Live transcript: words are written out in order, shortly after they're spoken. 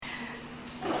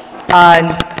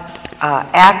on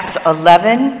Acts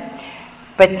 11,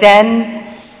 but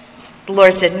then the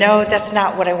Lord said, no, that's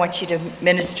not what I want you to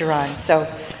minister on. So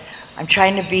I'm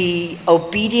trying to be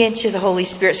obedient to the Holy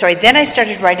Spirit. So then I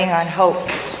started writing on hope.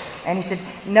 And he said,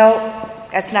 no,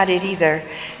 that's not it either.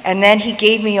 And then he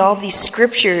gave me all these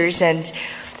scriptures. And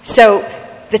so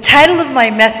the title of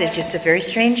my message, it's a very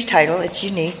strange title, it's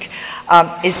unique,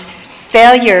 is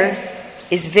Failure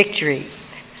is Victory.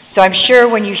 So I'm sure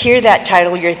when you hear that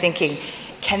title, you're thinking,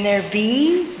 can there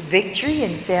be victory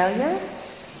in failure?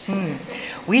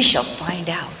 We shall find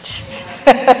out.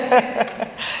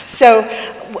 So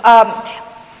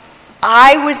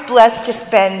I was blessed to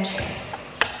spend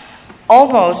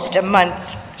almost a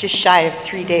month, just shy of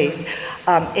 3 days,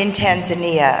 in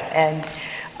Tanzania. And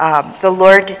the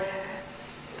Lord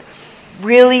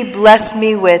really blessed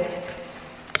me with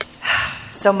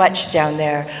so much down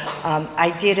there.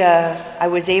 I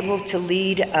was able to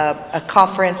lead a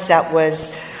conference that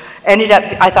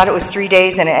I thought it was 3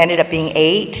 days, and it ended up being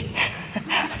 8.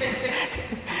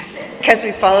 Because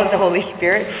we followed the Holy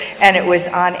Spirit, and it was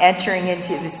on entering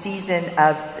into the season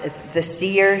of the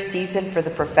seer season for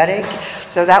the prophetic.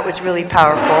 So that was really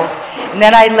powerful. And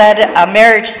then I led a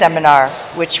marriage seminar,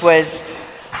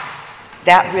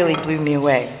 that really blew me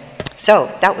away. So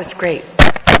that was great.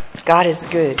 God is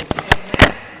good.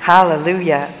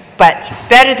 Hallelujah. But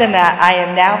better than that, I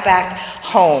am now back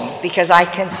home because I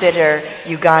consider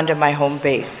Uganda my home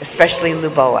base, especially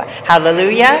Luboa.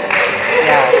 Hallelujah.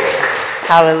 Yes.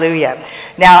 Hallelujah.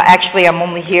 Now, actually, I'm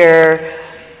only here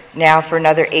now for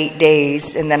another 8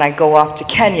 days, and then I go off to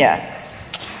Kenya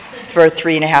for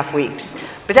 3.5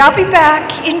 weeks. But I'll be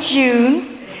back in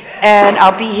June, and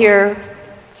I'll be here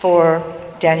for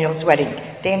Daniel's wedding.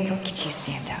 Daniel, could you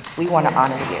stand up? We want to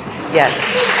honor you. Yes,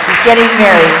 he's getting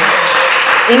married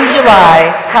in July.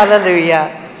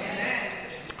 Hallelujah.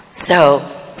 So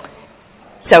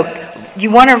you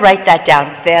want to write that down.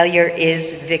 Failure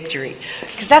is victory.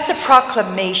 Because that's a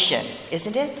proclamation,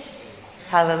 isn't it?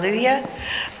 Hallelujah.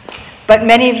 But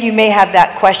many of you may have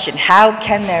that question. How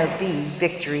can there be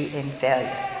victory in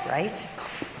failure, right?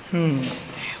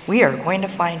 We are going to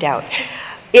find out.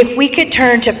 If we could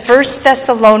turn to 1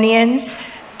 Thessalonians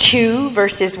 2,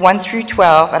 verses 1 through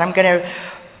 12, and I'm going to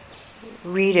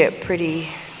read it 1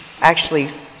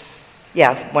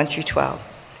 through 12.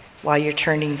 While you're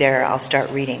turning there, I'll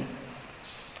start reading.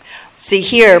 See,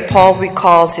 here, Paul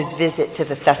recalls his visit to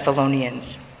the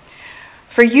Thessalonians.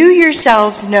 For you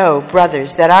yourselves know,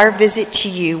 brothers, that our visit to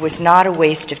you was not a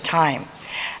waste of time.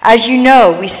 As you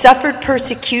know, we suffered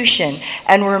persecution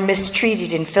and were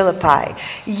mistreated in Philippi.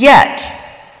 Yet,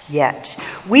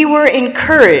 we were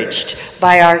encouraged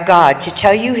by our God to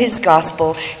tell you his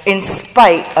gospel in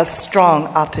spite of strong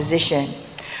opposition.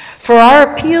 For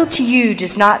our appeal to you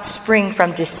does not spring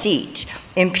from deceit,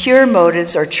 impure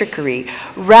motives, or trickery,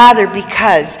 rather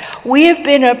because we have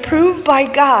been approved by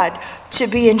God to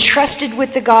be entrusted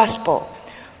with the gospel.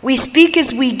 We speak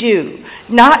as we do,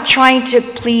 not trying to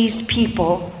please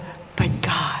people, but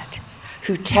God,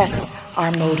 who tests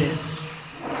our motives.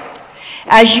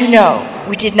 As you know,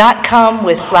 we did not come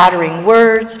with flattering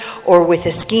words or with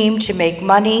a scheme to make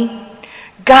money.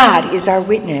 God is our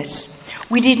witness.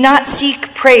 We did not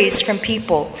seek praise from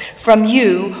people, from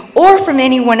you, or from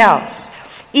anyone else,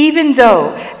 even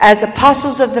though, as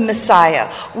apostles of the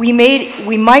Messiah, we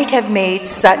might have made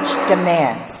such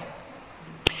demands.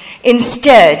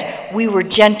 Instead, we were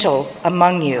gentle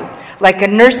among you, like a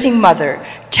nursing mother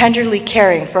tenderly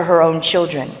caring for her own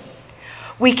children.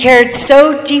 We cared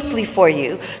so deeply for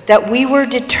you that we were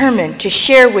determined to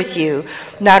share with you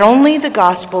not only the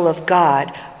gospel of God,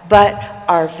 but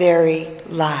our very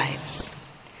lives.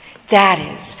 That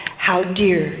is how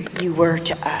dear you were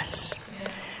to us.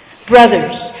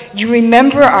 Brothers, you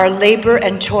remember our labor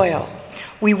and toil.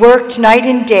 We worked night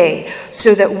and day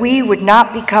so that we would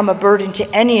not become a burden to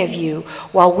any of you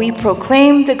while we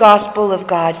proclaimed the gospel of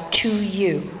God to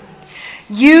you.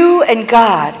 You and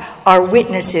God are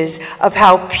witnesses of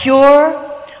how pure,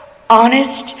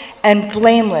 honest, and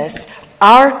blameless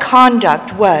our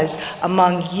conduct was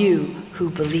among you who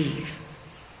believe.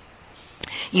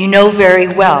 You know very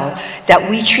well that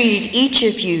we treated each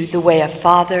of you the way a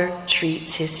father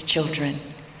treats his children.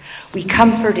 We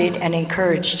comforted and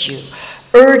encouraged you,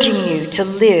 urging you to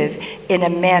live in a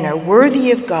manner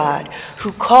worthy of God,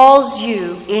 who calls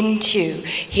you into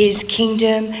his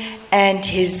kingdom and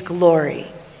his glory.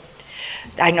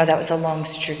 I know that was a long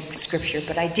scripture,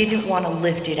 but I didn't want to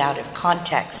lift it out of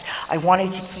context. I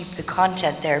wanted to keep the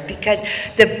content there because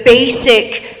the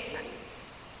basic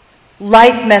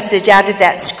life message out of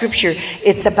that scripture,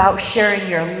 it's about sharing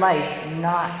your life,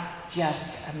 not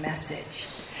just a message.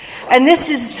 And this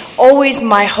is always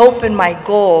my hope and my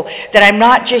goal, that I'm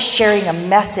not just sharing a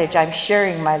message, I'm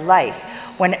sharing my life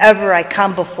whenever I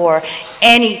come before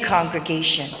any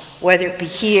congregation, whether it be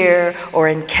here or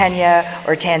in Kenya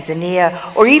or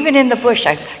Tanzania or even in the bush.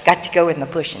 I got to go in the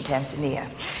bush in Tanzania.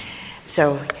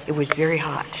 So it was very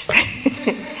hot.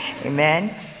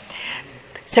 Amen.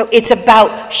 So it's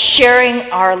about sharing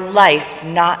our life,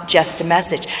 not just a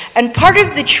message. And part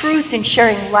of the truth in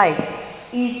sharing life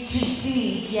is to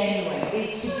be genuine,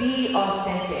 is to be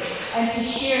authentic, and to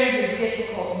share the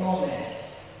difficult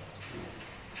moments.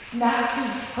 Not to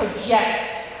project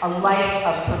a life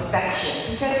of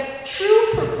perfection, because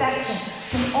true perfection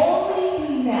can only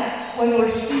be met when we're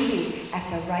seated at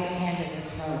the right hand of the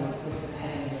throne with the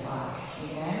Heavenly Father.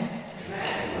 Amen?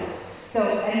 So,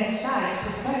 and besides,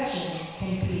 perfection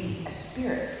can be a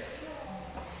spirit.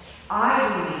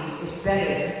 I believe it's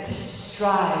better to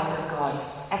strive for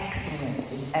God's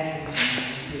excellence in everything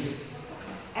we do.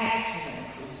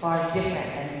 Excellence is far different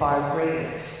and far greater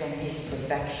than His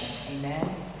perfection. Amen?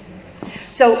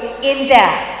 So in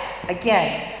that,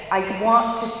 again, I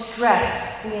want to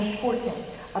stress the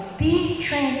importance of being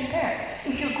transparent.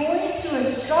 If you're going through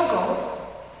a struggle,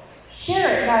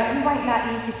 share it. Now, you might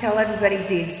not need to tell everybody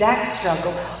the exact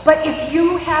struggle, but if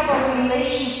you have a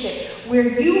relationship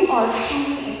where you are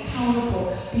truly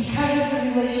accountable because of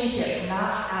the relationship,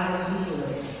 not out of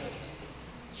legalism,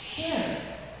 share it.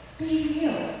 Be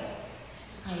real.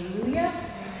 Hallelujah.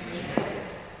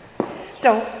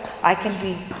 So I can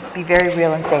be very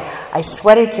real and say, I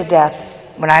sweated to death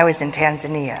when I was in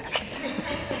Tanzania.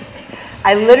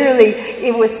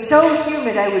 It was so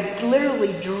humid, I would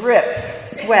literally drip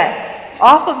sweat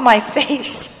off of my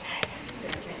face.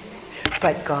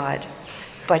 But God.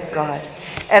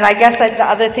 And I guess the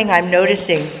other thing I'm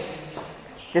noticing,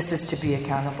 this is to be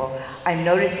accountable, I'm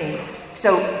noticing,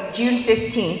 so June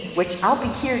 15th, which I'll be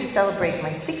here to celebrate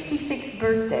my 66th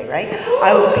birthday, right?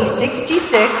 I will be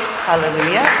 66,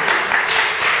 hallelujah.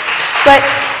 But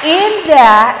in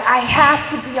that, I have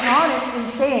to be honest in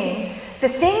saying, the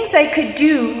things I could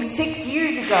do 6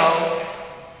 years ago,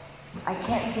 I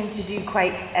can't seem to do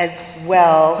quite as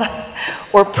well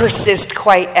or persist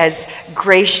quite as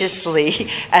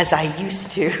graciously as I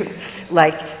used to,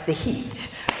 like the heat.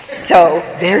 So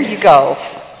there you go.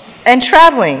 And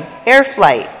traveling, air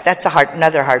flight, that's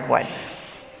another hard one.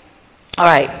 All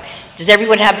right. Does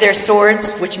everyone have their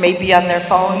swords, which may be on their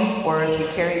phones, or if you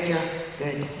carried your...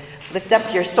 Good. Lift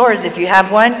up your swords if you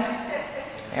have one.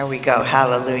 There we go.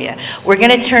 Hallelujah. We're going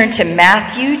to turn to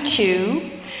Matthew 2,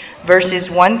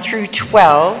 verses 1 through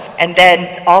 12, and then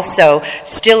also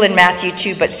still in Matthew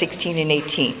 2, but 16 and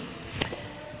 18.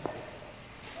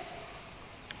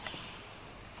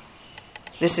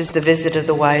 This is the visit of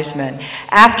the wise men.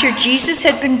 After Jesus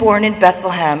had been born in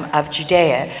Bethlehem of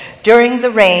Judea, during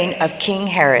the reign of King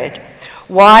Herod,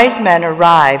 wise men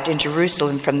arrived in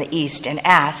Jerusalem from the east and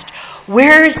asked,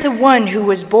 "Where is the one who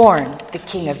was born, the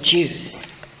King of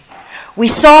Jews? We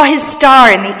saw his star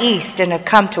in the east and have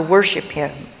come to worship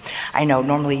him." I know,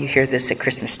 normally you hear this at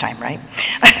Christmas time, right?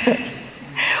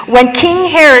 When King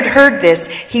Herod heard this,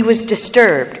 he was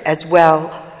disturbed, as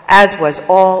well as was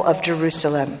all of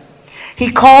Jerusalem. He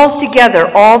called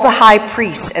together all the high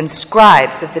priests and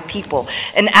scribes of the people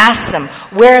and asked them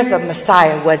where the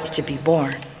Messiah was to be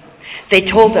born. They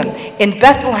told him, "In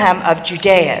Bethlehem of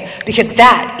Judea, because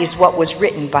that is what was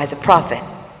written by the prophet.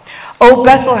 O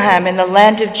Bethlehem, in the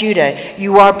land of Judah,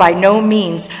 you are by no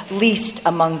means least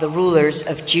among the rulers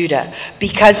of Judah,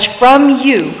 because from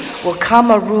you will come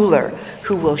a ruler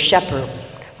who will shepherd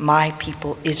my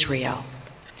people Israel."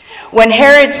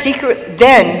 Herod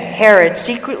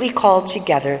secretly called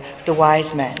together the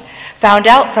wise men, found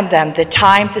out from them the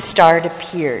time the star had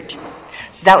appeared.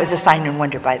 So that was a sign and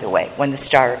wonder, by the way, when the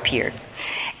star appeared.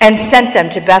 And sent them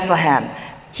to Bethlehem.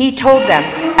 He told them,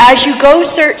 "As you go,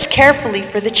 search carefully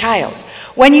for the child.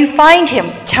 When you find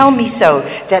him, tell me so,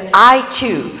 that I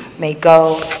too may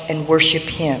go and worship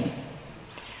him."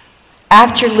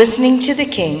 After listening to the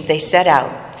king, they set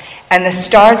out. And the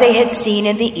star they had seen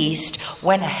in the east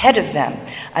went ahead of them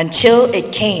until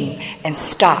it came and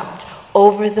stopped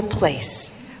over the place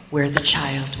where the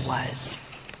child was.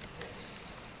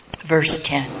 Verse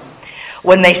 10.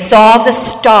 When they saw the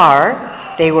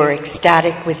star, they were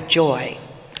ecstatic with joy.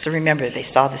 So remember, they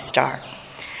saw the star.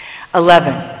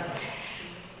 11.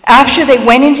 After they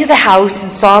went into the house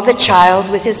and saw the child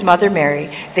with his mother Mary,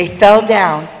 they fell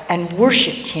down and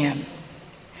worshipped him.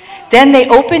 Then they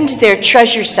opened their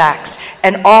treasure sacks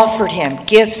and offered him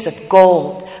gifts of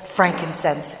gold,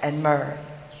 frankincense, and myrrh.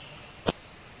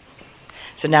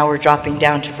 So now we're dropping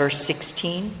down to verse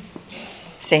 16.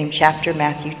 Same chapter,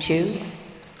 Matthew 2.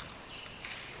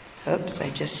 Oops, I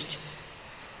just,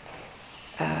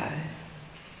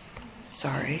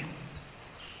 sorry.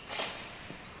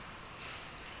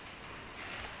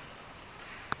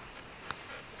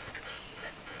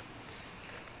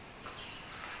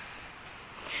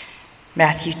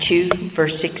 Matthew 2,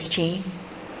 verse 16.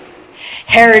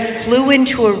 Herod flew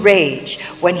into a rage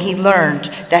when he learned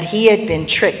that he had been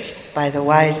tricked by the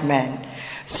wise men.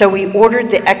 So he ordered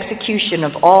the execution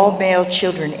of all male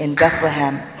children in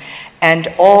Bethlehem and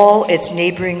all its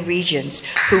neighboring regions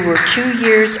who were 2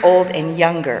 years old and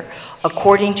younger,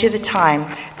 according to the time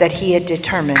that he had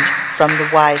determined from the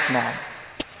wise men.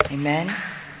 Amen.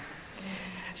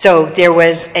 So there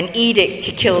was an edict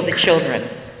to kill the children.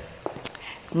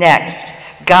 Next,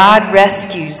 God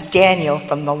rescues Daniel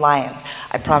from the lions.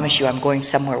 I promise you I'm going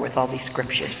somewhere with all these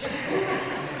scriptures.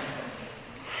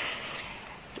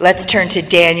 Let's turn to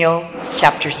Daniel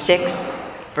chapter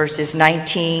 6, verses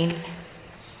 19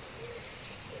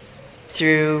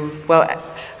 through, well,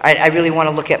 I really want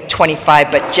to look at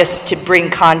 25, but just to bring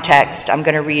context, I'm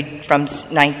going to read from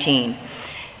 19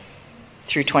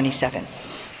 through 27.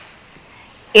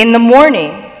 In the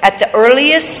morning, at the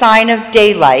earliest sign of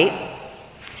daylight,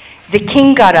 the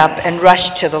king got up and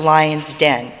rushed to the lion's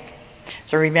den.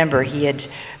 So remember, he had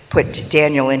put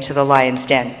Daniel into the lion's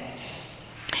den.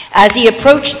 As he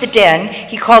approached the den,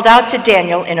 he called out to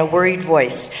Daniel in a worried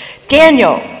voice,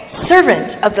 "Daniel,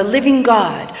 servant of the living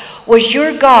God, was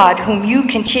your God, whom you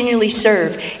continually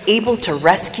serve, able to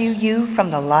rescue you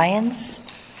from the lions?"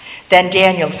 Then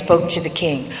Daniel spoke to the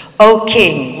king, "O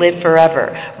king, live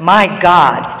forever. My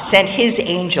God sent his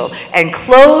angel and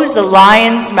closed the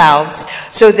lions' mouths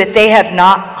so that they have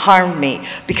not harmed me,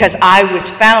 because I was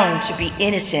found to be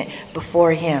innocent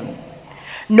before him.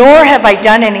 Nor have I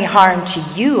done any harm to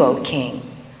you, O king."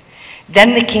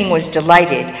 Then the king was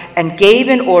delighted and gave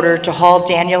an order to haul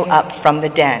Daniel up from the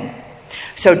den.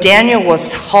 So Daniel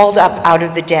was hauled up out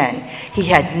of the den. He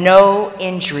had no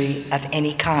injury of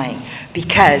any kind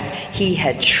because he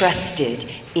had trusted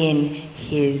in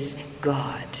his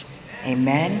God.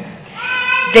 Amen.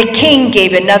 The king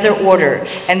gave another order,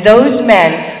 and those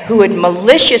men who had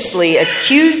maliciously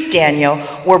accused Daniel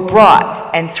were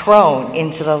brought and thrown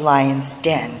into the lion's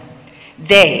den.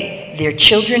 They, their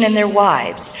children, and their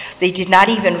wives, they did not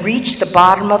even reach the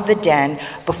bottom of the den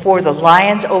before the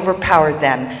lions overpowered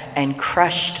them and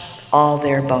crushed all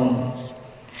their bones.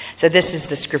 So this is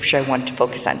the scripture I wanted to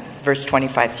focus on, verse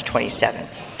 25 through 27.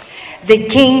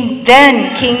 King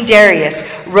Darius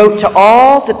wrote to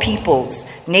all the peoples,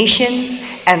 nations,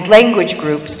 and language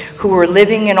groups who were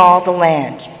living in all the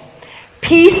land.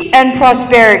 "Peace and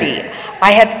prosperity.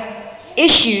 I have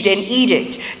issued an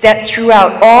edict that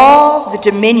throughout all the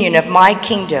dominion of my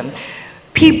kingdom,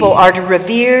 people are to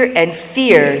revere and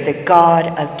fear the God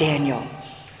of Daniel.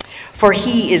 For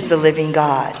he is the living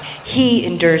God. He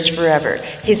endures forever.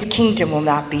 His kingdom will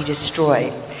not be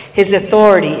destroyed. His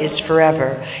authority is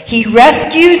forever. He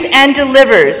rescues and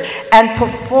delivers and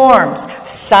performs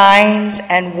signs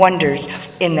and wonders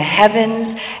in the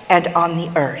heavens and on the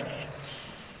earth."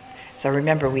 So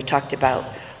remember, we talked about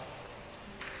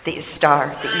the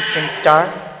star, the eastern star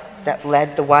that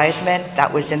led the wise men.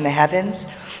 That was in the heavens.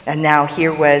 And now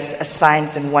here was a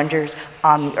signs and wonders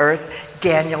on the earth.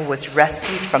 Daniel was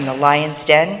rescued from the lion's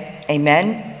den.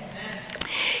 Amen.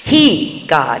 He,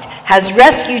 God, has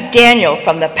rescued Daniel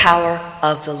from the power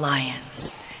of the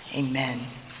lions. Amen.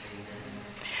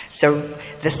 So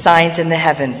the signs in the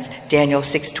heavens, Daniel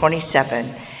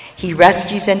 6:27. He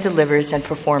rescues and delivers and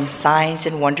performs signs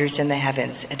and wonders in the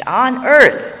heavens. And on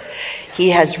earth,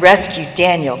 he has rescued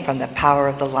Daniel from the power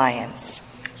of the lions.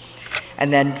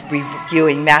 And then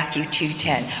reviewing Matthew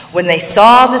 2:10. When they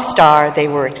saw the star, they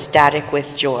were ecstatic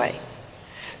with joy.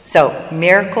 So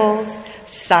miracles,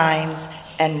 signs,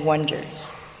 and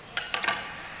wonders.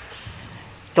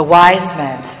 The wise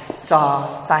men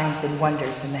saw signs and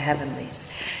wonders in the heavenlies.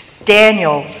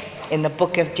 Daniel, in the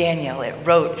book of Daniel, it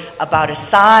wrote about a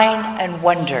sign and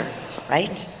wonder,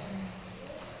 right?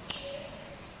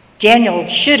 Daniel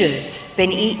should have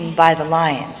been eaten by the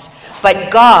lions, but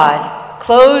God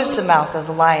closed the mouth of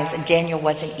the lions and Daniel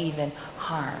wasn't even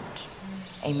harmed.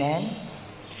 Amen?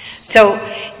 So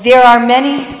there are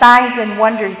many signs and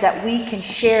wonders that we can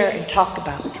share and talk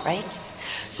about, right?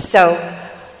 So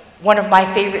one of my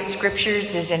favorite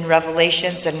scriptures is in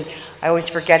Revelations, and I always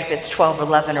forget if it's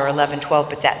 12:11 or 11:12,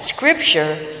 but that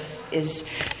scripture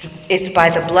it's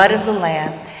by the blood of the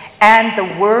Lamb and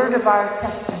the word of our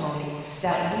testimony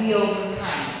that we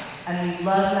overcome, and we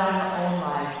love not our own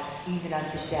lives even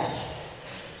unto death.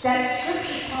 That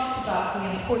scripture talks about the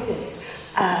importance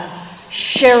of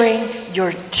sharing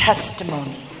your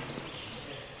testimony.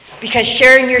 Because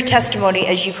sharing your testimony,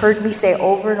 as you've heard me say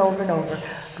over and over and over,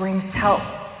 brings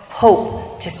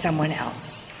hope to someone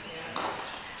else.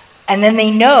 And then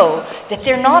they know that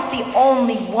they're not the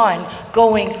only one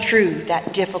going through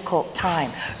that difficult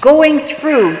time, going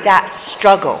through that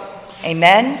struggle.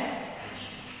 Amen?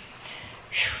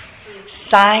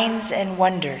 Signs and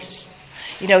wonders.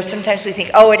 You know, sometimes we think,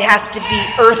 it has to be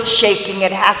earth-shaking.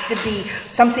 It has to be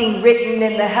something written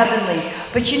in the heavenlies.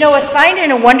 But you know, a sign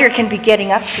and a wonder can be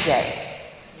getting up today.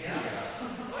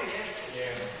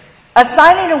 A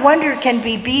sign and a wonder can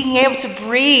be being able to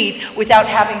breathe without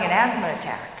having an asthma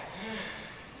attack.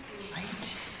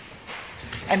 Right?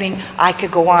 I mean, I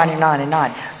could go on and on and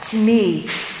on. To me,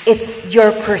 it's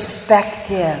your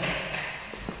perspective.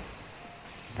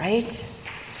 Right?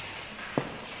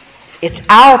 It's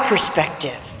our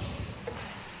perspective.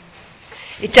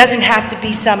 It doesn't have to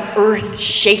be some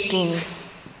earth-shaking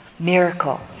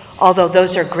miracle, although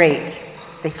those are great.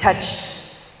 They touch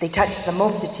the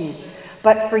multitudes.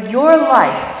 But for your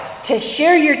life, to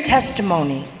share your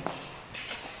testimony,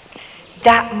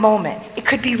 that moment, it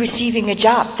could be receiving a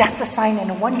job. That's a sign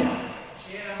and a wonder.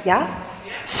 Yeah?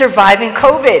 Surviving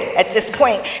COVID at this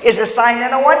point is a sign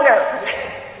and a wonder.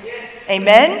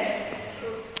 Amen?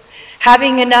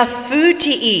 Having enough food to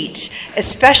eat,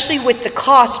 especially with the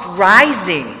cost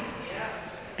rising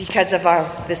because of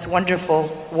this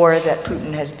wonderful war that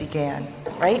Putin has began,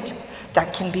 right?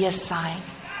 That can be a sign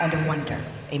and a wonder.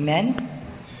 Amen?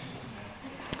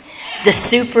 The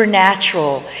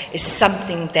supernatural is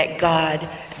something that God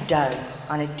does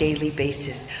on a daily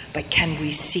basis, but can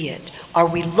we see it? Are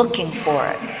we looking for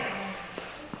it?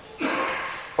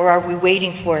 Or are we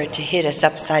waiting for it to hit us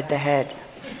upside the head?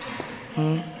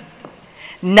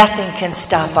 Nothing can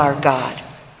stop our God.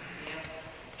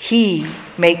 He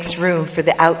makes room for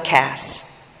the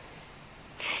outcasts.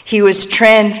 He was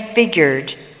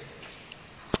transfigured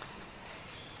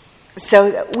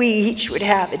so that we each would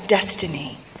have a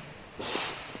destiny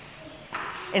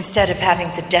instead of having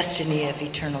the destiny of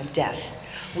eternal death.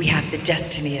 We have the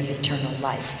destiny of eternal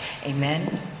life.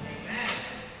 Amen?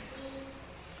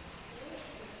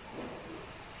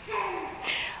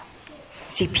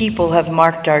 See, people have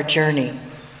marked our journey.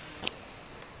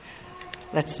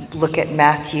 Let's look at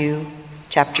Matthew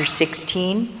chapter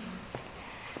 16.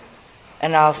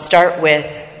 And I'll start with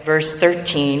verse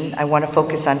 13. I want to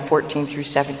focus on 14 through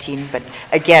 17. But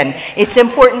again, it's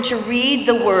important to read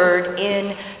the word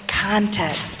in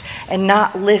context and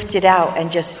not lift it out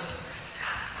and just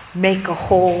make a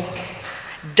whole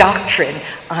doctrine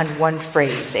on one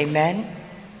phrase. Amen?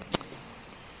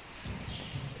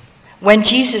 When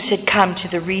Jesus had come to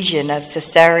the region of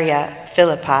Caesarea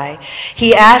Philippi,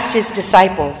 he asked his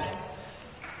disciples,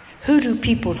 "Who do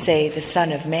people say the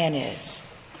Son of Man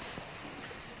is?"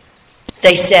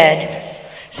 They said,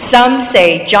 "Some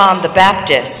say John the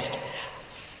Baptist,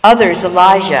 others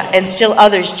Elijah, and still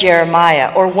others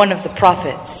Jeremiah or one of the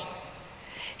prophets."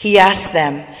 He asked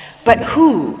them, "But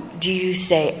who do you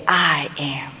say I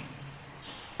am?"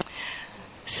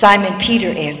 Simon Peter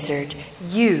answered,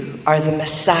 "You are the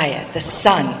Messiah, the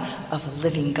Son of a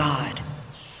living God."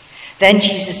 Then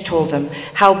Jesus told them,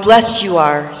 "How blessed you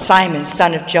are, Simon,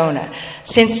 son of Jonah,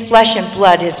 since flesh and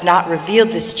blood has not revealed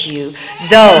this to you,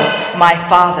 though my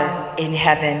Father in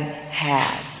heaven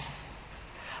has."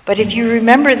 But if you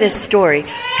remember this story,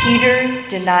 Peter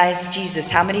denies Jesus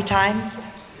how many times?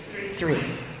 3,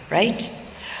 right?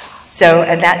 So,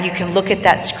 and that you can look at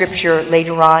that scripture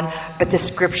later on, but the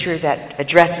scripture that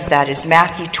addresses that is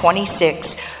Matthew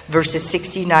 26, verses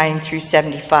 69 through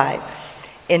 75.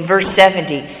 In verse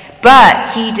 70,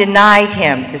 but he denied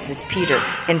him, this is Peter,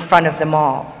 in front of them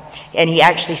all. And he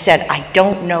actually said, "I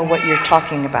don't know what you're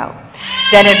talking about."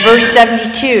 Then in verse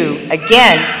 72,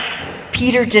 again,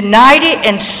 Peter denied it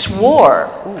and swore,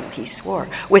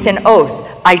 with an oath,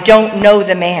 "I don't know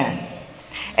the man."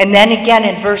 And then again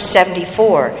in verse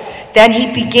 74, then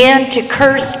he began to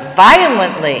curse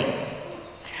violently.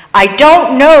 "I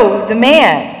don't know the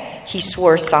man," he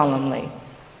swore solemnly.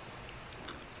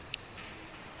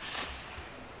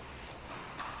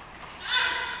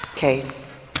 Okay,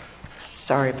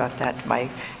 sorry about that. My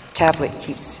tablet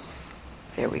keeps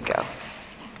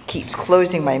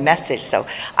closing my message. So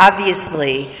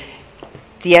obviously,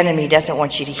 the enemy doesn't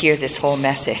want you to hear this whole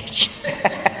message.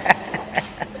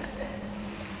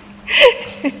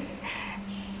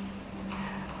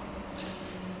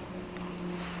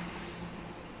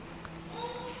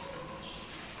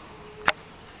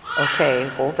 Okay,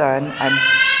 hold on. I'm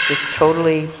just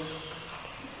totally...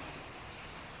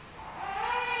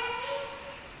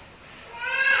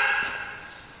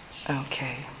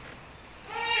 Okay.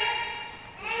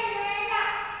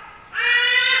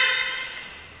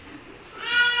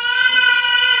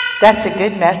 That's a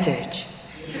good message.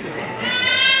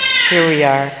 Here we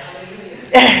are.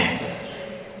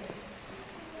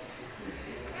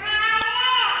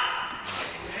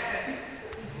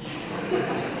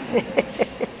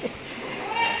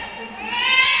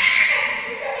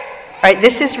 All right,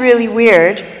 this is really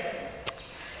weird.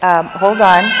 Hold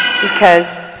on,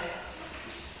 because...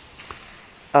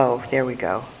 Oh, there we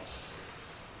go.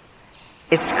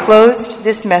 It's closed,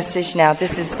 this message now.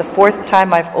 This is the 4th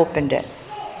time I've opened it.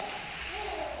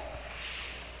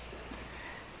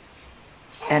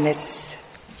 And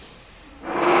it's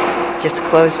just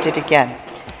closed it again.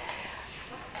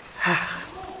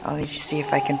 Let me just see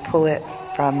if I can pull it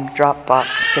from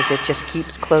Dropbox, because it just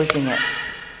keeps closing it.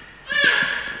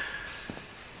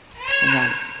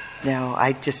 No,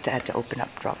 I just had to open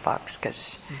up Dropbox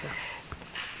because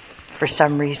for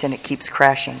some reason it keeps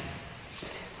crashing.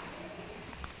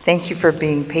 Thank you for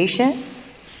being patient.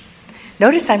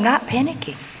 Notice I'm not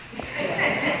panicking.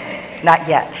 Not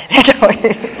yet.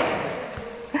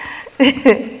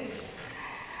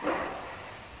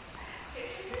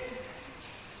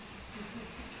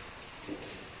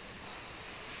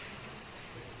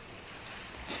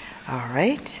 All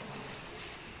right.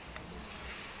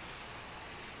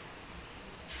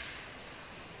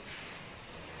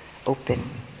 Open.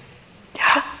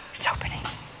 It's opening.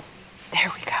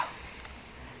 There we go.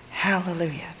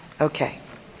 Hallelujah. Okay.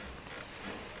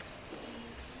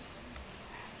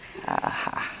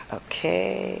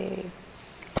 Okay.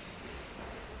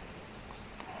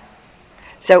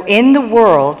 So in the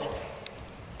world,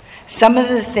 some of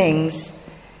the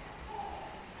things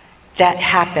that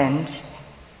happened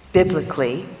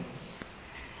biblically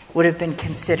would have been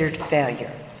considered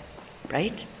failure,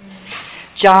 right?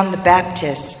 John the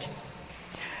Baptist,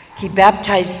 he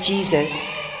baptized Jesus,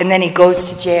 and then he goes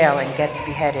to jail and gets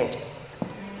beheaded.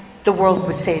 The world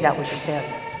would say that was a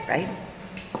failure, right?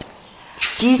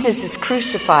 Jesus is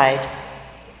crucified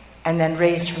and then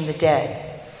raised from the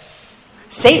dead.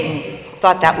 Satan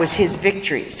thought that was his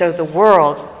victory, so the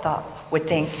world would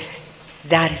think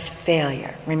that is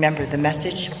failure. Remember the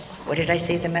message? What did I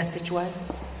say the message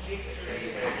was?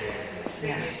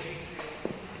 Yeah.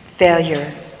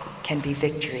 Failure can be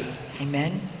victory.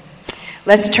 Amen.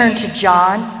 Let's turn to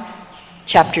John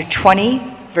chapter 20,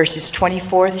 verses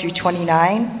 24 through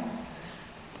 29.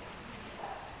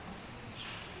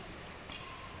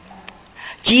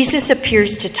 Jesus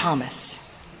appears to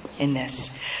Thomas in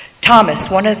this. Thomas,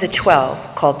 one of the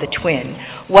 12, called the twin,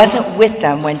 wasn't with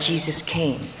them when Jesus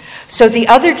came. So the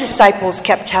other disciples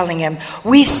kept telling him,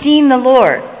 "We've seen the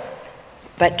Lord."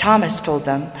 But Thomas told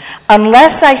them,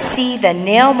 "Unless I see the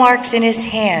nail marks in his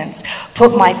hands,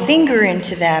 put my finger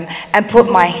into them, and put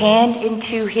my hand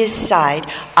into his side,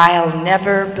 I'll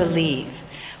never believe."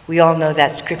 We all know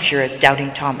that scripture as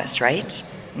Doubting Thomas, right?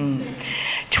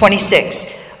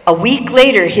 26. A week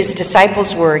later, his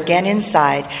disciples were again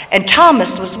inside, and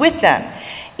Thomas was with them,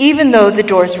 even though the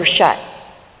doors were shut.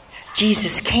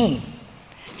 Jesus came.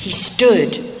 He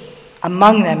stood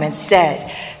among them and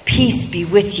said, "Peace be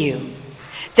with you."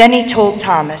 Then he told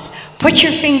Thomas, "Put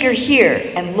your finger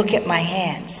here and look at my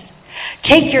hands.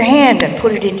 Take your hand and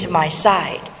put it into my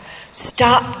side.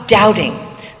 Stop doubting,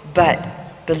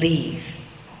 but believe."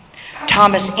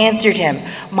 Thomas answered him,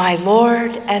 "My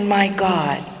Lord and my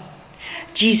God."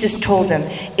 Jesus told him,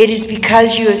 "It is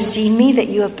because you have seen me that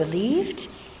you have believed?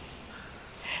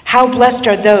 How blessed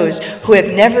are those who have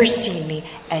never seen me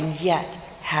and yet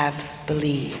have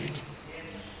believed."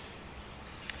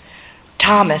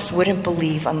 Thomas wouldn't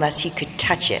believe unless he could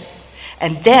touch it.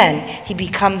 And then he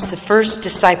becomes the first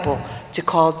disciple to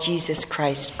call Jesus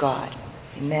Christ God.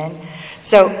 Amen.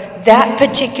 So that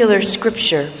particular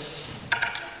scripture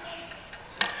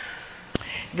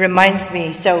reminds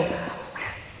me, so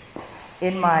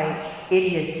in my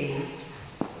idiocy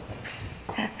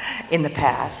in the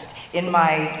past, in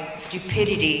my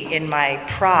stupidity, in my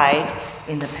pride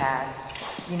in the past,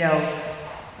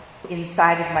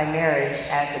 inside of my marriage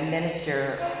as a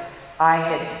minister, I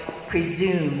had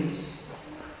presumed,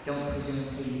 don't presume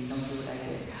please, don't do what I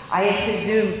did. I had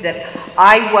presumed that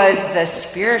I was the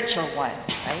spiritual one,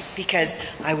 right? Because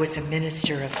I was a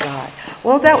minister of God.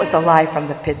 Well, that was a lie from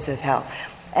the pits of hell.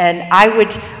 And I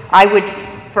would,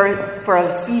 for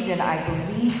a season, I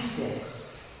believed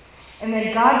this. And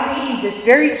then God gave me this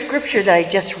very scripture that I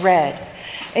just read.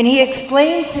 And he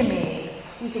explained to me,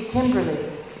 he said, "Kimberly,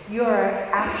 you are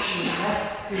actually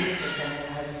less spiritual than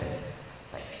your husband."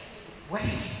 Like, what?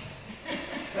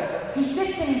 He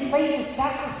sits and he plays the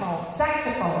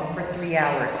saxophone for 3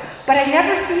 hours, but I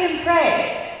never see him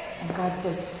pray. And God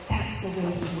says, that's the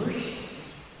way he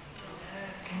worships.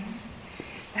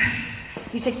 Okay?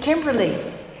 He said, "Kimberly,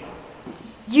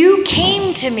 you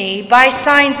came to me by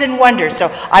signs and wonders. So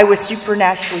I was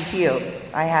supernaturally healed.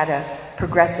 I had a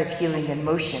progressive healing in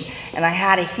motion. And I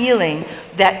had a healing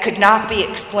that could not be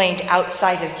explained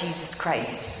outside of Jesus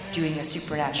Christ doing a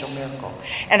supernatural miracle.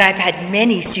 And I've had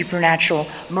many supernatural,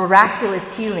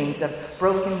 miraculous healings of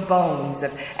broken bones,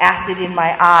 of acid in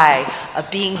my eye, of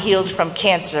being healed from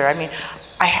cancer. I mean,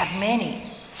 I have many.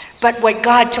 But what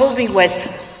God told me was,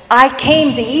 I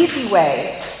came the easy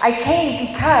way. I came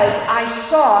because I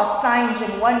saw signs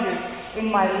and wonders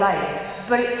in my life.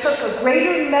 But it took a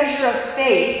greater measure of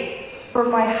faith for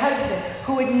my husband,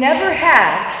 who had never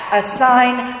had a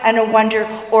sign and a wonder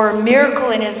or a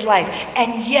miracle in his life.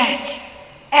 And yet,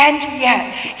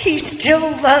 he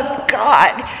still loved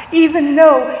God, even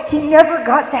though he never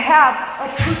got to have a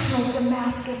personal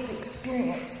Damascus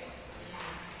experience.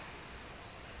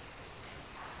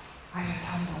 I was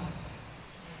humbled.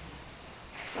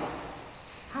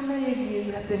 How many of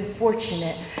you have been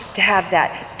fortunate to have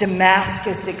that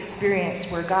Damascus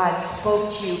experience where God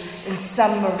spoke to you in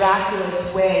some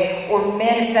miraculous way or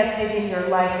manifested in your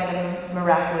life in a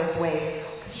miraculous way?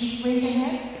 Could you raise your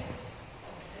hand?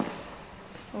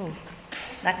 Oh,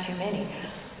 not too many.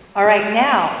 All right,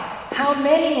 now, how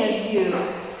many of you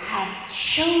have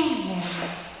chosen,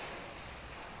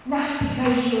 not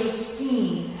because you have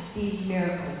seen these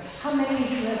miracles, how many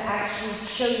of you have actually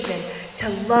chosen to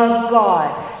love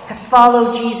God, to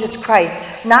follow Jesus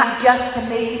Christ, not just to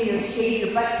make him your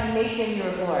Savior, but to make him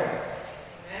your Lord?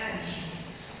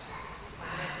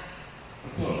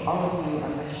 Okay, all of you are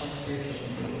much more spiritual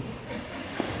than me.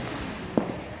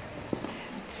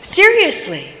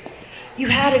 Seriously, you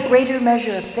had a greater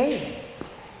measure of faith.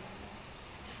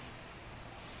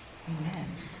 Amen.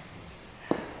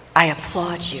 I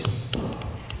applaud you.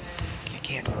 I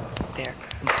can't. There,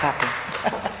 I'm clapping.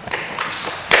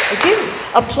 I do.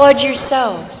 Applaud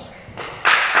yourselves.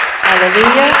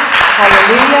 Hallelujah,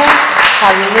 hallelujah,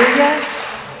 hallelujah.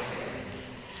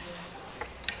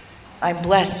 I'm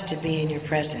blessed to be in your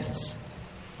presence.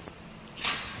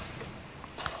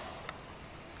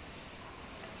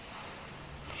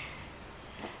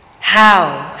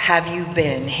 How have you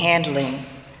been handling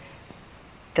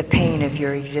the pain of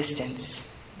your existence?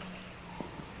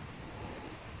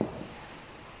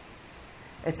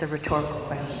 It's a rhetorical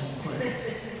question, of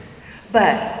course.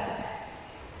 But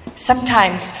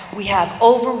sometimes we have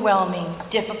overwhelming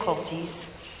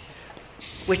difficulties,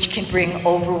 which can bring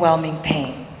overwhelming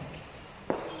pain.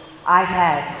 I've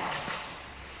had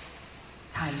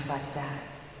times like that.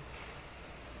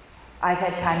 I've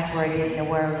had times where I didn't know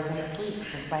where I was going to sleep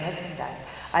since my husband died.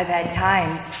 I've had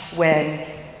times when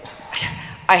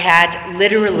I had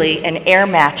literally an air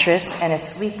mattress and a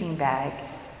sleeping bag.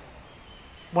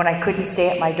 When I couldn't stay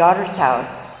at my daughter's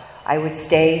house, I would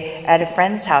stay at a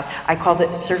friend's house. I called it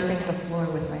surfing the floor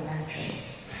with my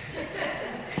mattress.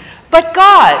 But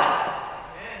God,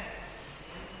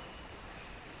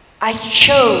 I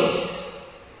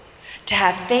chose to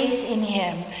have faith in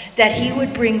him that he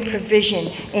would bring provision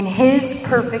in his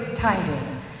perfect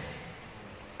timing.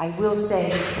 I will say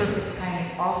his perfect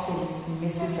timing often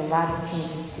misses a lot of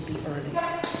chances to be early.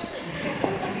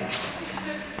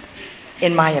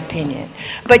 In my opinion.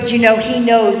 But you know, he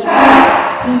knows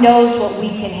what we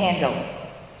can handle.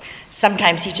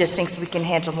 Sometimes he just thinks we can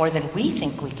handle more than we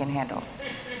think we can handle.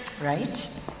 Right?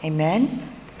 Amen?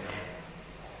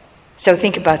 So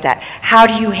think about that. How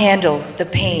do you handle the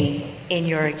pain in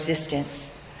your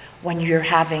existence when you're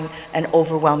having an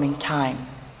overwhelming time?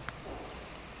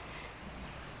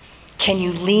 Can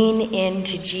you lean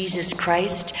into Jesus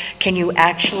Christ? Can you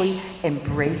actually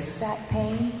embrace that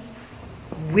pain?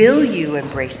 Will you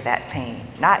embrace that pain?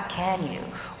 Not can you.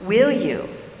 Will you?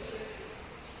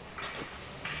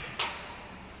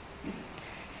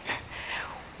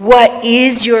 What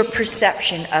is your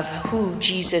perception of who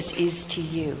Jesus is to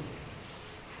you?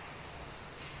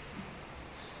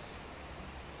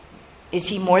 Is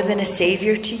he more than a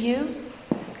Savior to you?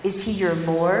 Is he your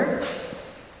Lord?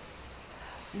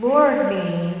 Lord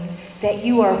means that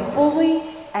you are fully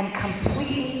and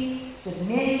completely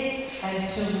submitted and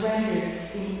surrendered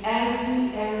in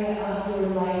every area of your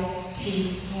life to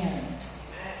him.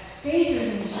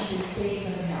 Savior means you can save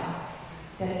from hell.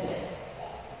 That's it.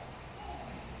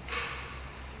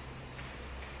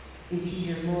 Is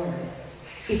he your Lord?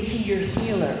 Is he your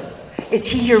healer? Is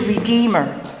he your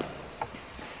redeemer?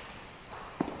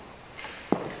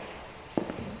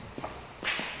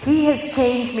 He has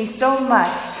changed me so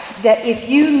much that if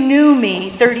you knew me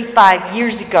 35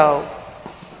 years ago,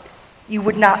 you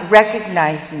would not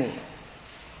recognize me.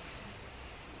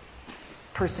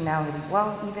 Personality,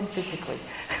 well, even physically.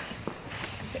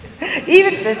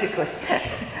 Even physically.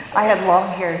 I had long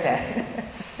hair then.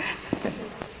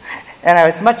 And I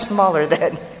was much smaller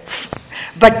then.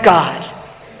 But God.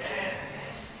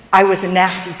 I was a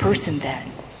nasty person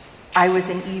then. I was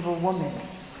an evil woman.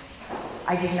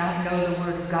 I did not know the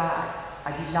Word of God.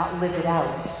 I did not live it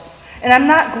out. And I'm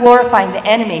not glorifying the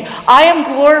enemy. I am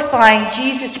glorifying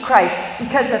Jesus Christ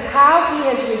because of how he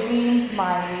has redeemed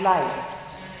my life.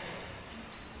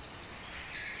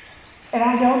 And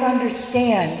I don't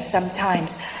understand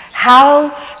sometimes, how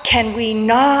can we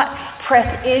not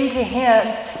press into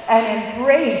him and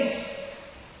embrace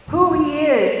who he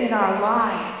is in our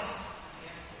lives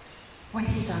when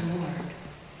he's our Lord?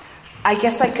 I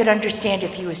guess I could understand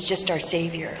if he was just our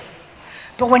Savior.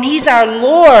 But when he's our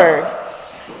Lord,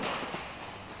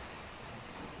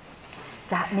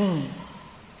 that means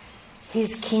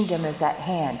his kingdom is at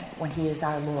hand when he is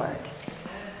our Lord.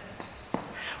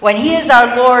 When he is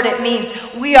our Lord, it means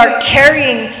we are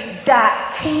carrying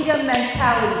that kingdom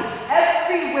mentality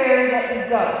everywhere that we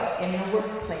go. In the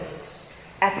workplace,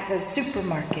 at the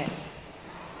supermarket.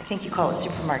 I think you call it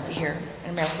supermarket here.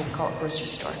 In America, we call it grocery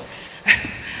store.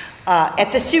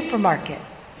 At the supermarket.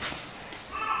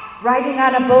 Riding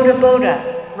on a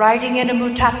boda, riding in a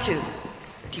mutatu.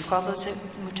 Do you call those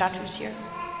mutatus here?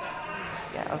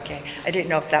 Yeah, okay. I didn't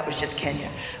know if that was just Kenya.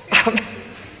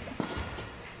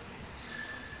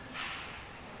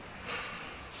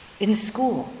 In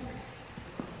school.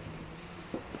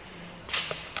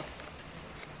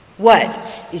 What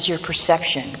is your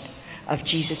perception of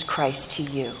Jesus Christ to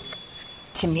you?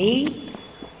 To me,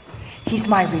 he's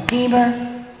my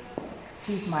Redeemer.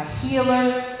 He's my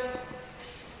healer.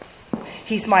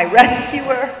 He's my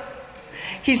rescuer.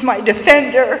 He's my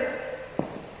defender.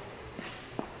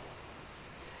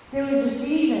 There was a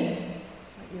season,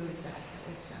 what year was that?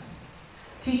 It was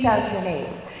 2008.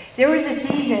 There was a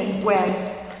season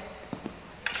when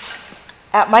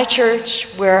at my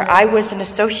church where I was an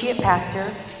associate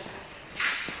pastor,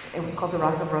 it was called the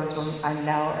Rock of Roseville. I'm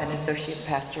now an associate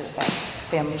pastor at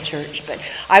Family Church, but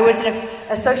I was an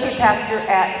associate pastor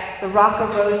at the Rock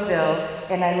of Roseville,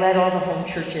 and I led all the home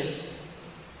churches.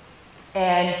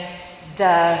 And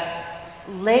the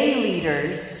lay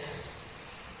leaders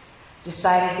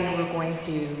decided they were going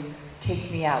to take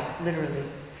me out, literally.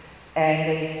 And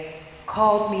they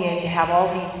called me in to have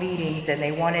all these meetings, and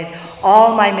they wanted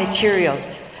all my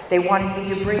materials. They wanted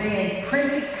me to bring in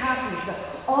printed copies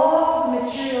of all the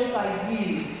materials I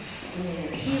used in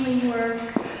their healing work,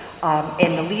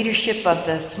 in the leadership of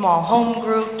the small home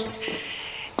groups.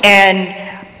 And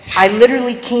I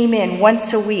literally came in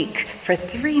once a week for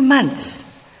 3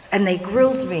 months, and they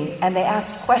grilled me, and they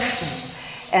asked questions.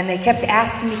 And they kept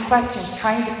asking me questions,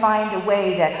 trying to find a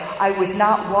way that I was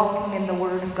not walking in the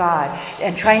Word of God,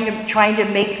 and trying to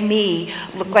make me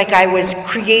look like I was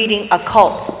creating a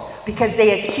cult, because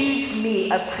they accused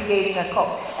me of creating a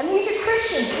cult. And these are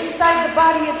Christians inside the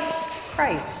body of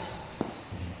Christ.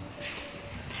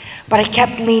 But I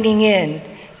kept leaning in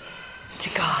to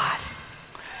God,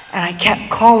 and I kept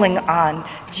calling on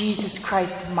Jesus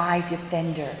Christ, my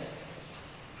defender.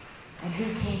 And who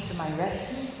came to my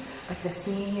rescue? But the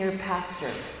senior pastor,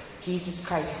 Jesus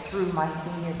Christ, through my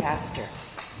senior pastor.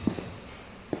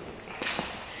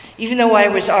 Even though I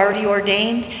was already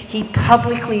ordained, he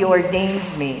publicly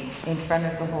ordained me in front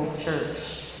of the whole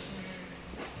church.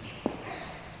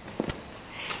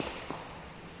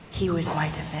 He was my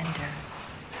defender.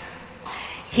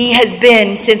 He has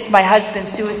been, since my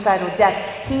husband's suicidal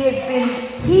death, he has been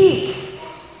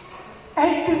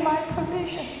my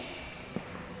provision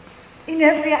in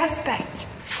every aspect.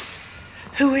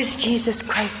 Who is Jesus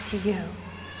Christ to you?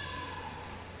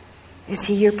 Is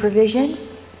he your provision?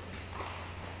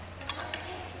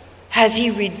 Has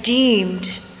he redeemed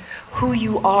who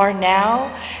you are now?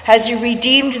 Has he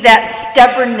redeemed that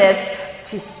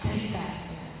stubbornness to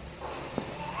steadfastness?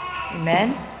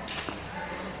 Amen?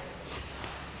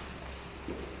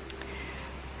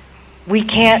 We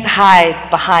can't hide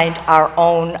behind our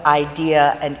own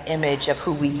idea and image of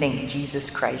who we think Jesus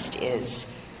Christ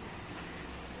is.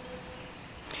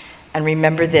 And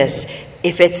remember this,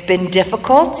 if it's been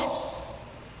difficult,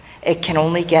 it can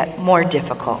only get more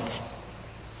difficult.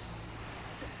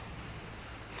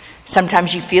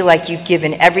 Sometimes you feel like you've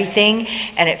given everything,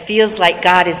 and it feels like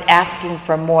God is asking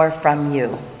for more from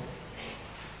you.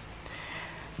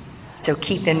 So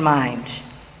keep in mind,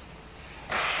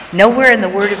 nowhere in the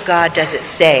Word of God does it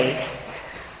say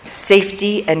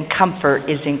safety and comfort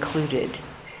is included.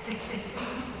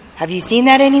 Have you seen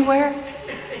that anywhere?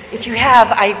 If you have,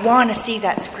 I want to see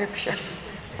that scripture.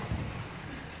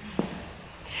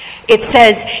 It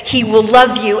says he will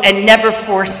love you and never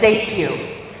forsake you.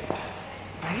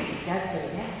 Right? It does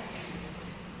say that.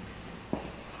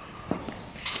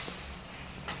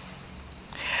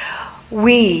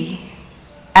 We,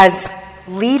 as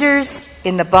leaders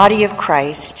in the body of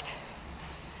Christ,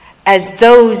 as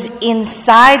those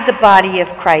inside the body of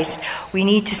Christ, we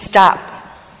need to stop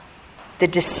the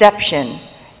deception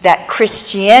that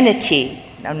Christianity,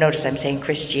 now notice I'm saying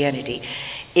Christianity,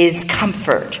 is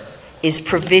comfort, is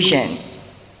provision.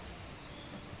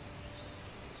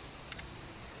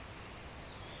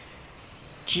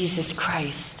 Jesus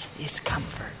Christ is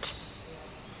comfort.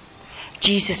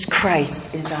 Jesus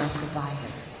Christ is our provider.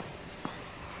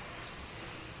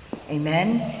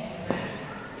 Amen?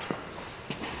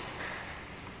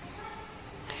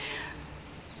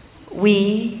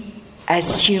 We,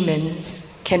 as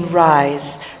humans, can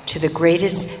rise to the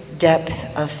greatest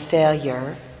depth of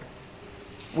failure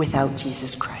without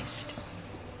Jesus Christ.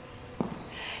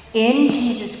 In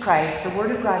Jesus Christ, the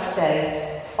Word of God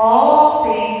says,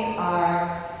 all things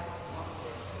are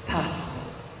possible.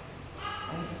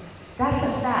 That's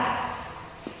a fact.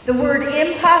 The word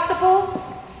impossible,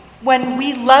 when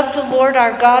we love the Lord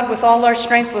our God with all our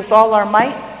strength, with all our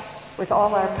might, with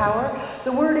all our power,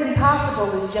 the word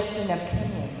impossible is just an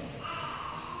opinion.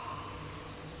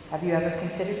 Have you ever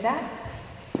considered that?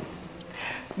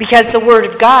 Because the Word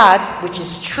of God, which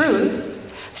is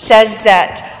truth, says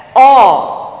that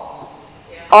all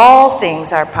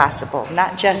things are possible,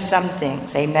 not just some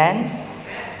things. Amen?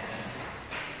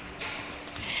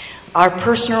 Our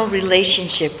personal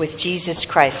relationship with Jesus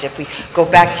Christ, if we go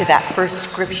back to that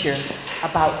first scripture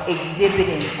about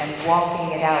exhibiting and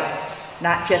walking it out,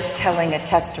 not just telling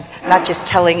not just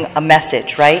telling a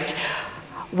message, right?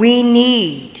 We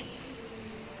need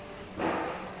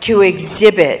to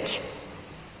exhibit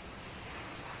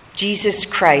Jesus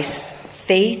Christ's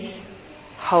faith,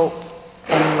 hope,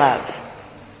 and love.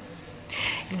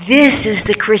 This is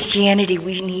the Christianity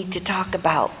we need to talk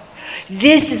about.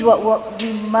 This is what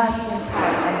we must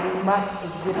impart and we must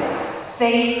exhibit.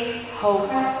 Faith, hope,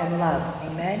 and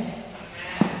love. Amen?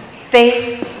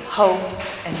 Faith, hope,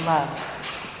 and love.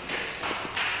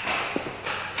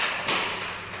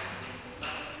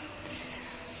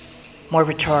 More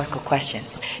rhetorical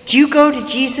questions. Do you go to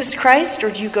Jesus Christ or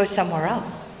do you go somewhere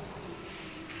else?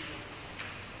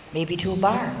 Maybe to a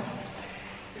bar.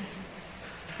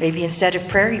 Maybe instead of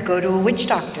prayer, you go to a witch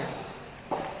doctor.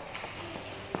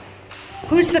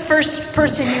 Who's the first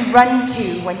person you run to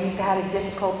when you've had a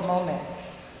difficult moment?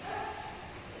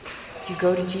 Do you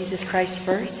go to Jesus Christ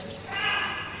first?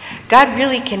 God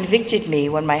really convicted me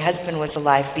when my husband was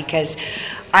alive because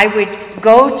I would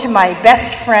go to my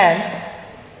best friend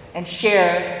and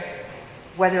share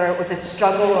whether it was a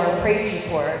struggle or a praise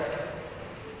report.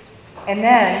 And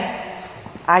then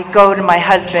I'd go to my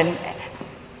husband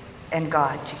and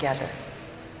God together.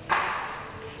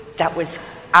 That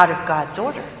was out of God's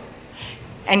order.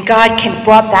 And God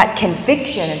brought that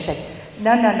conviction and said,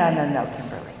 no,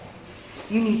 Kimberly.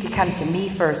 You need to come to me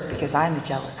first because I'm a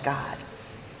jealous God.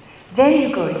 Then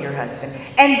you go to your husband.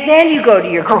 And then you go to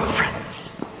your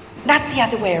girlfriends. Not the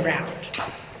other way around.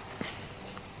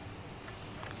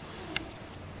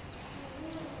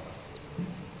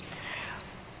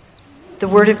 The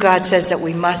Word of God says that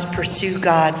we must pursue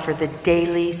God for the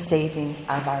daily saving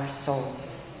of our soul.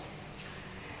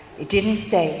 It didn't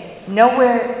say,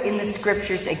 nowhere in the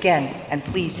scriptures, again, and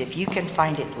please, if you can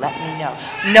find it, let me know.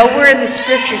 Nowhere in the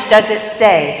scriptures does it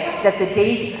say that the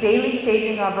daily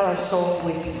saving of our soul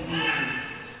would be easy.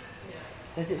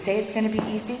 Does it say it's going to be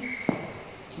easy?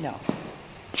 No.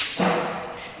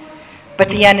 But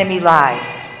the enemy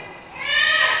lies.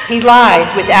 He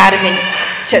lied with to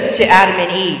Adam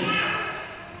and Eve.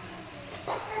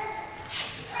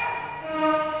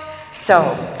 So,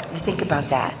 you think about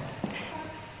that.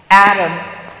 Adam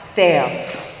failed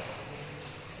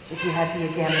because we had the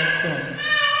Adamic sin.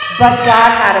 But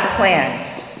God had a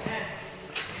plan.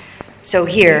 So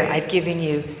here, I've given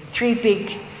you 3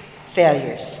 big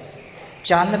failures.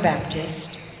 John the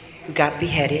Baptist, who got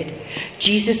beheaded.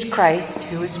 Jesus Christ,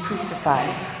 who was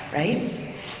crucified, right?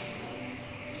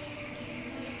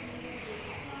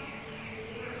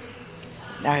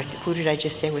 Now, who did I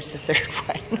just say was the third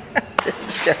one? This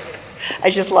is terrible.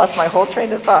 I just lost my whole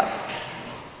train of thought.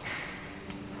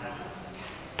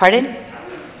 Pardon?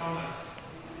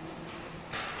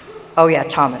 Oh yeah,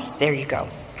 Thomas. There you go.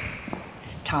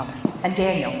 Thomas and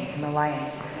Daniel in the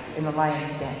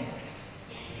lion's den.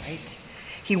 Right?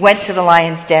 He went to the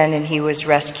lion's den and he was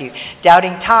rescued.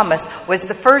 Doubting Thomas was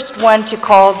the first one to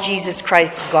call Jesus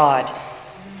Christ God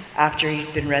after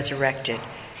he'd been resurrected.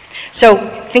 So,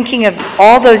 thinking of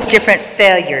all those different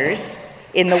failures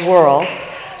in the world,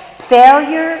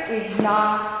 failure is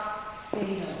not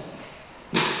fatal.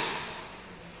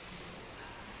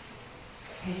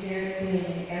 Has there been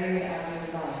an area of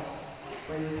your life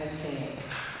where you have failed?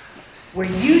 where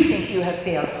you think you have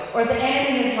failed, or the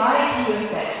enemy has lied to you and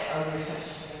said, oh, you're such a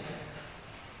failure.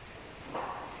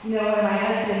 You know, when my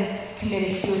husband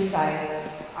committed suicide,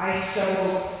 I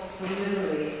struggled for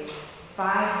literally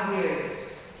 5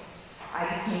 years. I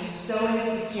became so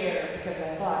insecure because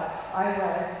I thought I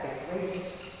was the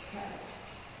greatest.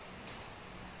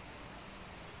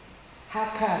 How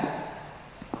come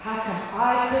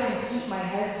I couldn't keep my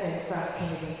husband from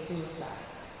committing suicide?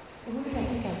 Well, who did I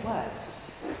think I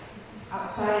was?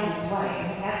 Outside his wife.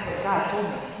 And that's what God told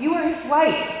me. You were his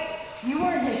wife. You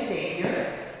weren't his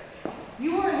savior.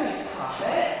 You weren't his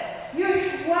prophet. You're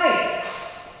his wife.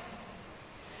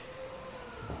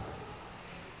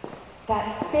 That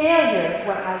failure,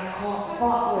 what I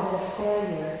thought was a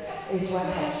failure, is what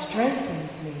has strengthened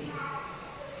me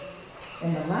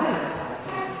in the latter part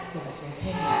of it, since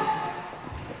 10 years.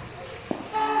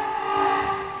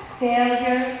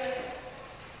 Failure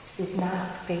is not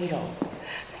fatal.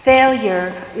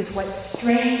 Failure is what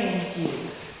strengthens you.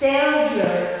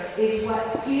 Failure is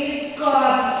what gives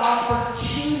God the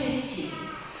opportunity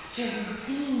to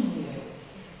redeem you.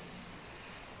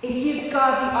 It gives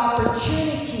God the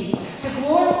opportunity to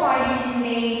glorify his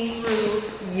name through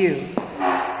you.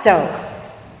 So,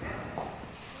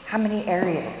 how many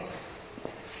areas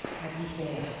have you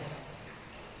failed?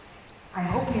 I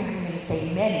hope you're going to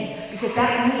say many, because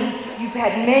that means you've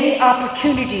had many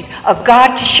opportunities of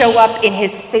God to show up in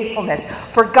his faithfulness,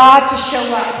 for God to show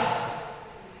up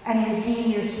and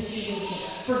redeem your situation,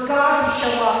 for God to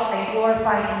show up and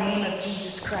glorify the name of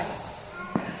Jesus Christ.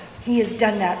 He has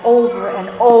done that over and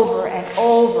over and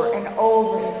over and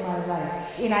over in my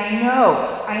life. And I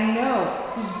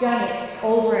know he's done it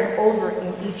over and over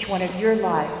in each one of your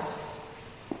lives.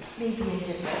 Maybe in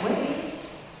different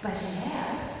ways, but he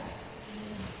has.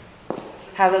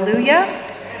 Hallelujah?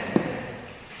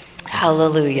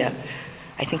 Hallelujah.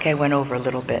 I think I went over a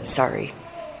little bit, sorry.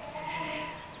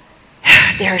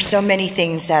 There are so many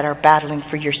things that are battling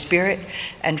for your spirit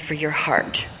and for your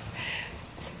heart.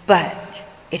 But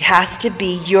it has to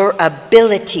be your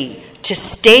ability to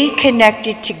stay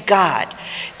connected to God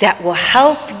that will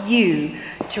help you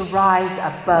to rise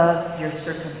above your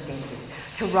circumstances,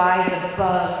 to rise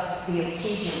above the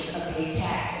occasions of the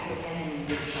attacks of the enemy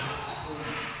that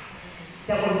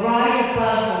that will rise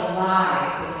above the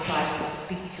lies that tries to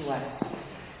speak to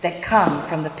us, that come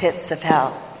from the pits of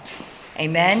hell.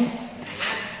 Amen?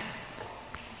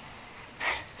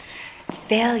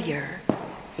 Failure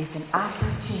is an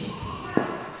opportunity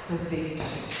for victory.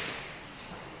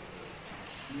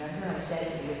 Remember I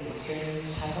said it was a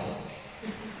strange title?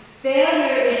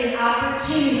 Failure is an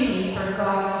opportunity for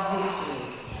God's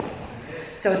victory.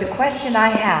 So the question I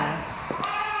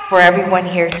have for everyone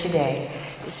here today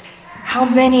is, how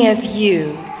many of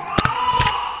you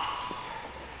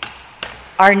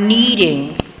are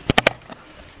needing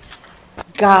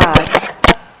God's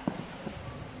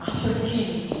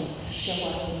opportunity to show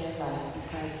up in your life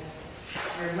because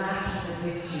you're lacking the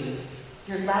victory?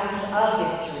 You're lacking a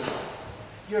victory.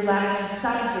 You're lacking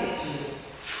some victory.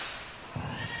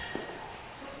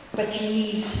 But you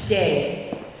need today,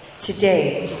 to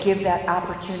give that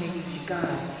opportunity to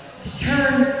God, to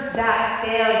turn that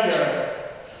failure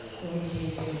into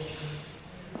his victory.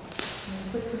 Can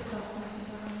you put some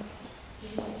softness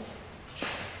on?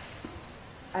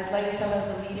 I'd like some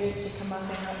of the leaders to come up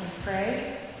and help me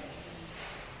pray.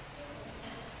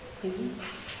 Please.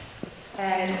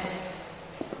 And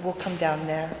we'll come down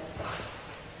there.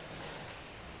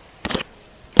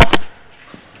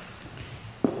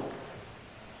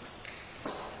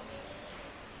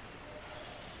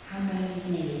 How many of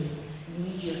you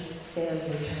need your failure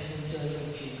turned into a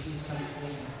victory? Please come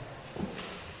forward.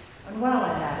 And while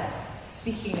I'm at it,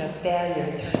 speaking of failure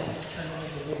turned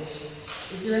into victory,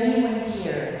 is there anyone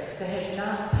here that has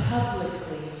not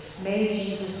publicly made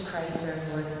Jesus Christ their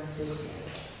Lord and Savior?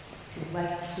 Who'd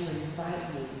like to invite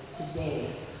you today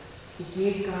to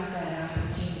give God that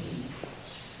opportunity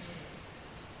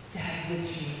to have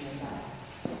victory in your life?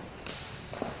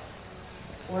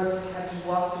 Or have you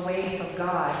walked away from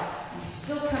God? You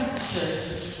still come to church,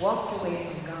 but you've walked away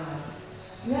from God.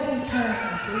 You haven't turned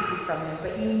completely from him,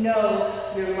 but you know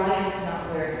your life is not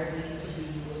where it needs to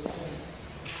be with him.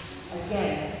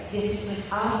 Again, this is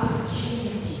an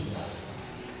opportunity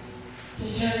to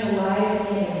turn the lie of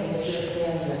the enemy that you're a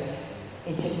failure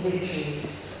into victory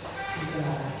in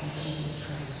God, in Jesus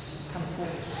Christ. Come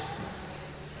forward.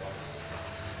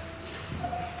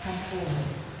 Come forward.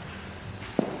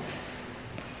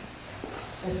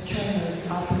 Let's turn those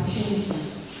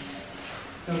opportunities,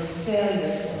 those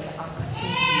failures into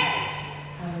opportunities.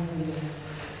 Hallelujah.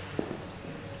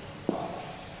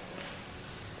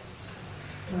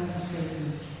 Lord, we say thank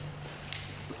you.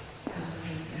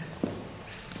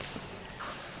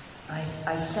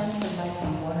 I sense there might be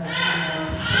one or two more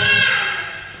people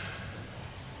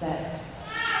that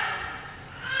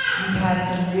you've had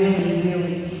some really,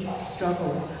 really deep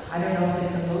struggles. I don't know if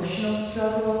it's emotional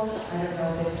struggle. I don't know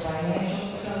if it's financial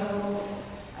struggle.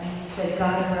 And you said,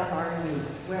 God, where are you?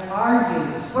 Where are you?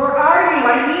 Where are you?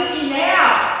 I need you now.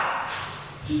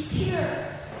 He's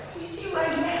here. He's here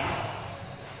right now.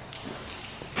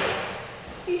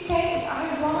 He's saying,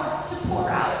 I want to pour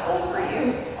out over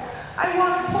you. I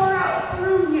want to pour out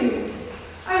through you.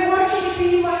 I want you to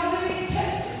be my living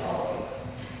testimony.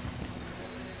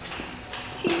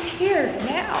 He's here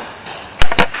now.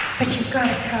 But you've got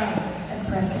to come and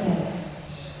press in.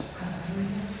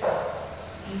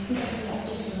 You can do that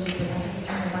just a little bit. I'm going to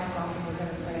turn the mic off and we're going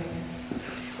to pray.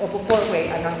 Well, wait,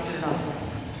 I'm not turning it off.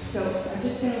 So I'm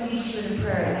just going to lead you in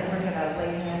prayer, and then we're going to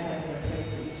lay hands on you and pray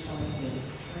for each one of you.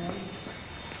 Right?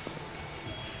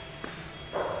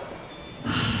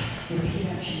 Repeat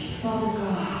after me. Father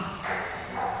God.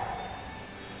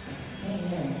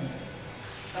 Amen.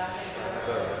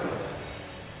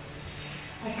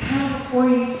 I come before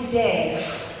you today.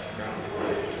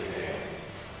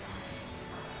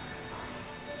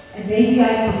 And maybe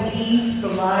I believed the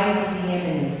lies of the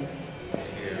enemy.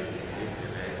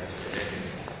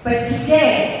 But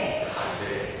today,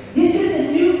 this is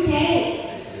a new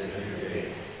day.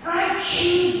 I'm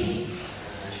choosing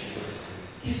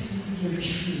to believe your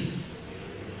truth.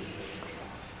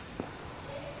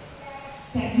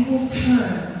 That you will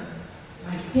turn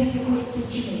my difficult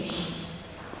situation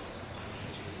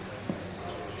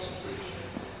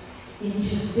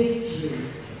into victory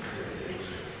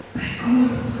by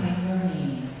glorifying